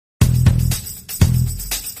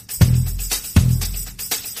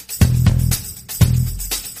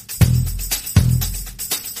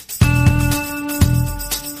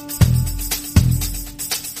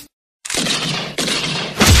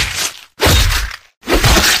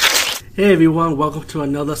Hey everyone, welcome to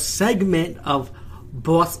another segment of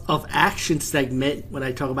Boss of Action segment when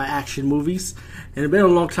I talk about action movies. And it's been a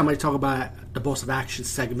long time I talk about the Boss of Action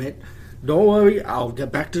segment. Don't worry, I'll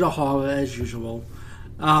get back to the horror as usual.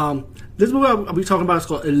 This movie I'll be talking about is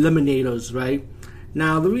called Eliminators, right?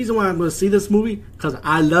 Now, the reason why I'm going to see this movie, because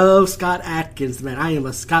I love Scott Adkins, man. I am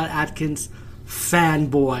a Scott Adkins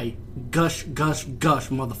fanboy. Gush, gush, gush,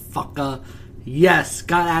 motherfucker. Yes,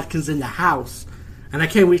 Scott Adkins in the house. And I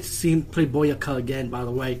can't wait to see him play Boyaka again, by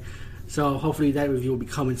the way. So hopefully that review will be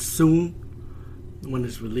coming soon when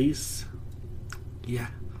it's released. Yeah.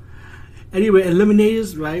 Anyway,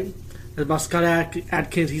 Eliminators, right? It's about Scott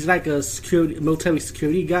Adkins. He's like a military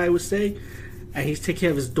security guy, I would say. And he's taking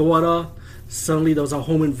care of his daughter. Suddenly there was a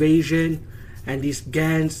home invasion. And these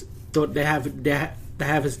gangs thought they have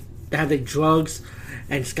their drugs.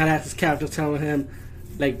 And Scott Adkins' character telling him,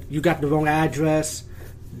 like, you got the wrong address.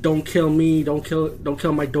 Don't kill me, don't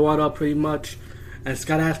kill my daughter, pretty much. And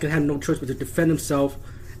Scott Adkins had no choice but to defend himself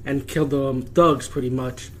and kill the thugs, pretty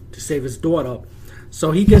much, to save his daughter.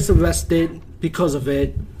 So he gets arrested because of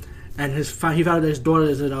it, and he found out that his daughter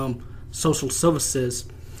is in social services.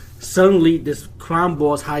 Suddenly, this crime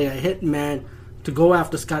boss hire a hitman to go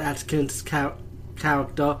after Scott Adkins'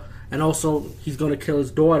 character, and also he's going to kill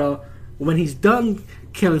his daughter. When he's done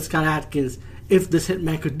killing Scott Adkins, if this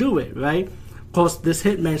hitman could do it, right? Of course, this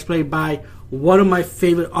hitman is played by one of my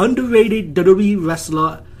favorite underrated WWE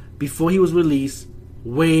wrestler before he was released,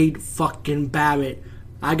 Wade fucking Barrett.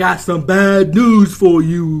 I got some bad news for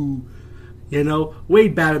you. You know,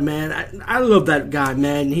 Wade Barrett, man. I love that guy,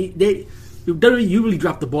 man. WWE really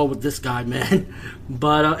dropped the ball with this guy, man.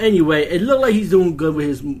 But anyway, it looked like he's doing good with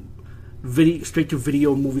his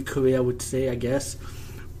straight-to-video movie career, I would say, I guess.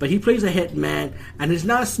 But he plays a hitman, and it's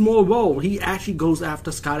not a small role. He actually goes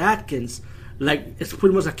after Scott Adkins. Like, it's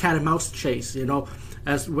pretty much a cat and mouse chase, you know.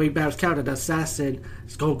 As Wade Barrett's character, the assassin,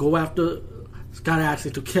 is going to go after Scott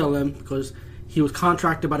Adkins to kill him because he was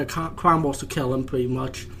contracted by the crime boss to kill him, pretty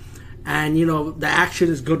much. And, you know, the action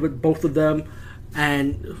is good with both of them.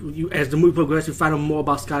 And as the movie progresses, you find out more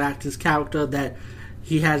about Scott Adkins' character, that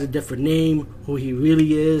he has a different name, who he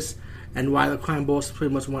really is, and why the crime boss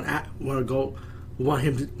pretty much want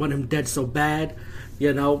him dead so bad,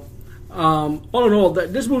 you know. All in all,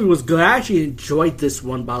 this movie was good. I actually enjoyed this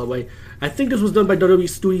one, by the way. I think this was done by WWE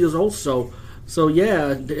Studios also. So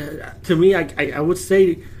yeah, to me, I would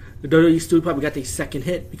say the WWE Studio probably got their second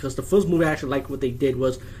hit, because the first movie I actually liked what they did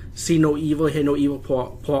was See No Evil, Hear No Evil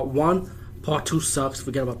Part 1. Part 2 sucks,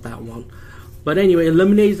 forget about that one. But anyway,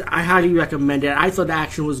 Eliminators, I highly recommend it. I thought the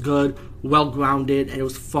action was good, well-grounded, and it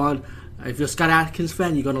was fun. If you're a Scott Adkins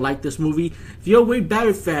fan, you're going to like this movie. If you're a Wade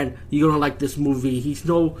Barrett fan, you're going to like this movie. He's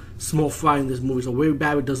no small fry in this movie, so Wade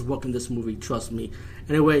Barrett does work in this movie, trust me.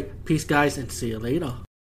 Anyway, peace, guys, and see you later.